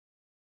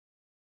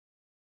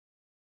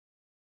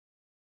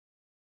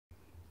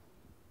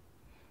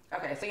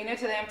Okay, so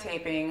today I'm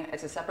taping.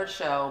 It's a separate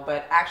show,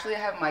 but actually I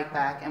have Mike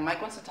back, and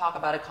Mike wants to talk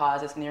about a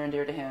cause that's near and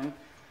dear to him.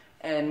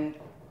 And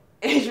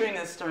Adrian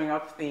is stirring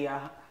up the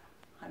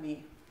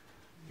honey.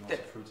 You want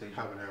some fruits, Adrian?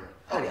 Habanero.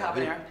 Honey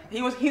habanero.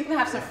 He's gonna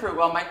have some fruit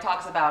while Mike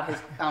talks about his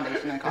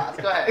foundation and cause.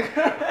 Go ahead.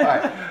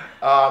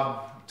 All right.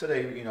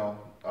 Today, we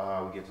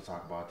get to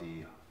talk about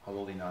the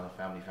Haloti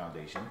Family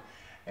Foundation,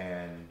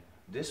 and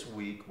this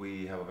week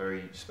we have a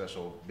very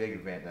special big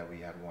event that we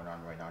have going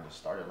on right now. It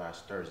started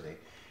last Thursday,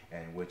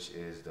 and which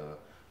is the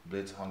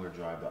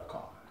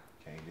blitzhungerdrive.com.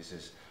 Okay, this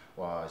is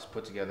it's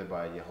put together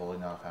by the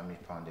Haloti Family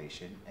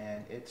Foundation,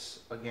 and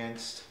it's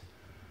against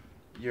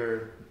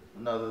none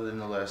other than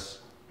the less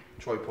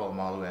Troy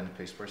Polamalu and the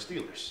Pittsburgh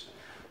Steelers.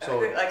 So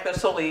like they're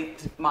solely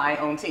my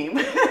own team.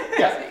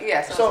 Yeah.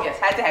 Yes. So yes,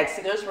 head-to-head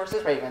Steelers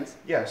versus Ravens.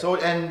 Yeah. So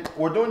and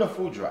we're doing a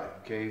food drive.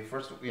 Okay.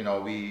 First,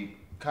 we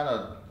kind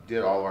of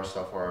did all our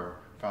stuff for our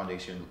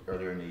foundation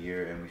earlier in the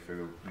year, and we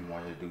figured we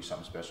wanted to do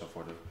something special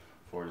for the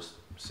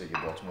city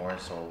of Baltimore.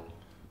 So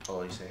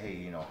he said,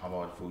 hey, how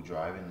about a food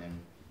drive? And then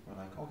we're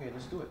like, okay,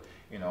 let's do it.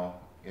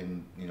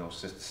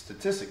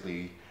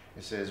 Statistically,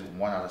 it says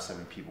 1 out of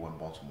 7 people in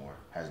Baltimore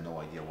has no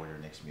idea where their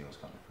next meal is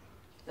coming from.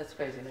 That's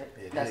crazy.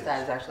 That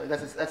stat is actually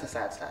that's a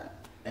sad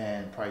stat.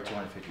 And probably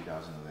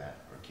 250,000 of that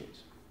are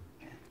kids.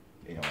 Yeah.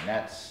 And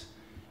that's,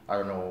 I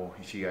don't know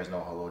if you guys know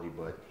Haloti,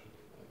 but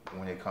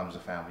when it comes to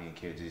family and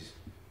kids,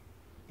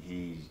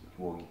 he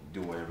will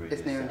do whatever it is.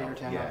 It's near and dear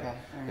to him. Yeah, okay.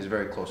 Right. It's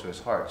very close to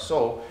his heart.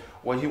 So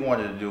what he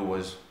wanted to do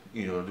was,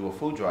 do a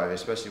food drive,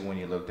 especially when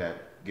you looked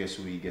at guess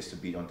who he gets to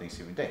beat on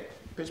Thanksgiving Day,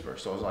 Pittsburgh.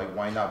 So it's like,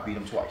 why not beat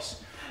him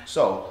twice?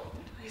 So.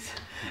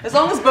 As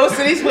long as both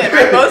cities win,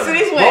 right? Both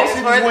cities win. Both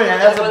cities win,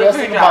 and that's the best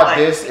thing about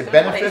this. It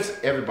benefits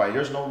everybody.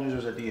 There's no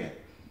losers at the end,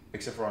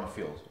 except for on the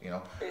field,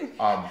 The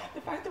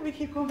fact that we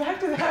keep going back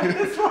to that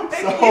is one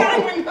thing. You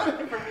don't even know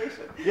the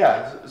information.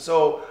 Yeah,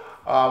 so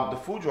the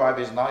food drive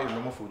is not your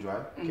normal food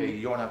drive. Okay, mm-hmm.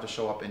 You don't have to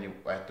show up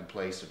at the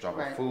place to drop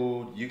off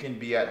food. You can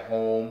be at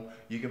home.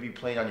 You can be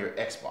playing on your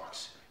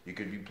Xbox. You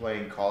could be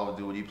playing Call of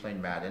Duty, playing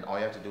Madden. All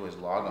you have to do is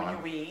log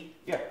on.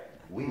 Yeah.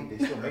 They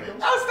still make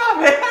those? Oh,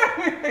 stop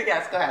it.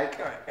 Yes, go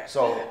ahead.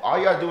 So all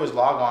you gotta do is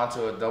log on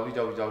to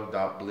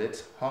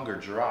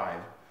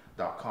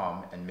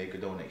www.blitzhungerdrive.com and make a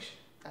donation.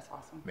 That's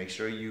awesome. Make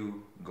sure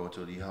you go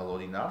to the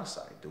Haloti Ngata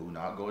side. Do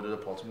not go to the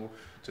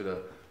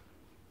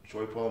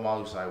Troy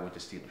Polamalu side with the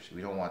Steelers.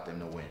 We don't want them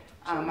to win.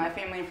 So my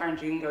family and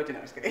friends, you can go to. No,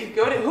 I'm just kidding.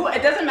 Go to who?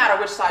 It doesn't matter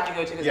which side you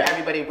go to because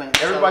everybody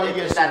wins. Everybody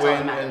gets to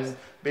win, and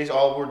basically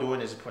all we're doing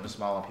is putting a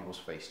smile on people's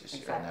faces.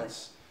 Exactly. And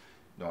that's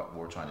what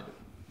we're trying to do.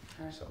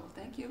 All right. So, well,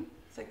 thank you.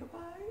 Say goodbye.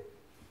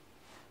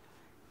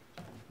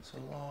 So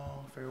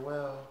long,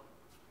 farewell.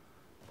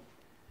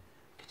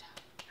 Good job.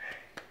 Hey,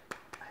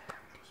 I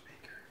have no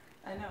speaker.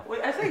 I know.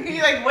 Wait, I think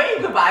you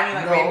wave goodbye. I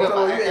mean, wave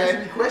goodbye. You asked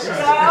me questions.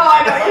 I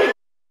know.